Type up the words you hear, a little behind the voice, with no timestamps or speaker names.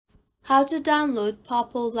How to download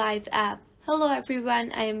Poppo Live App. Hello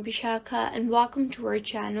everyone, I am Bishaka and welcome to our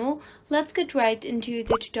channel. Let's get right into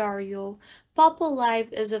the tutorial. Poppo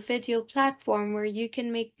Live is a video platform where you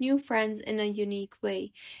can make new friends in a unique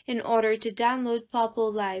way. In order to download Poppo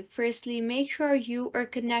Live, firstly make sure you are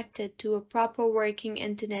connected to a proper working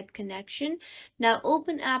internet connection. Now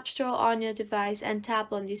open App Store on your device and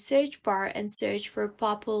tap on the search bar and search for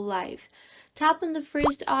Poppo Live. Tap on the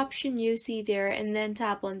first option you see there and then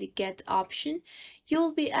tap on the Get option.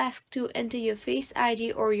 You'll be asked to enter your Face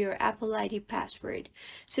ID or your Apple ID password.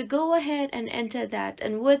 So go ahead and enter that,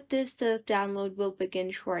 and with this the download will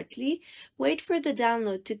begin shortly. Wait for the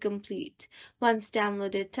download to complete. Once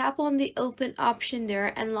downloaded, tap on the Open option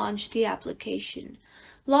there and launch the application.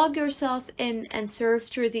 Log yourself in and surf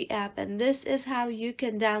through the app, and this is how you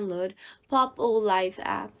can download Poppo Live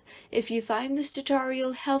app. If you find this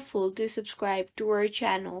tutorial helpful, do subscribe to our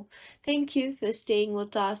channel. Thank you for staying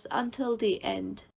with us until the end.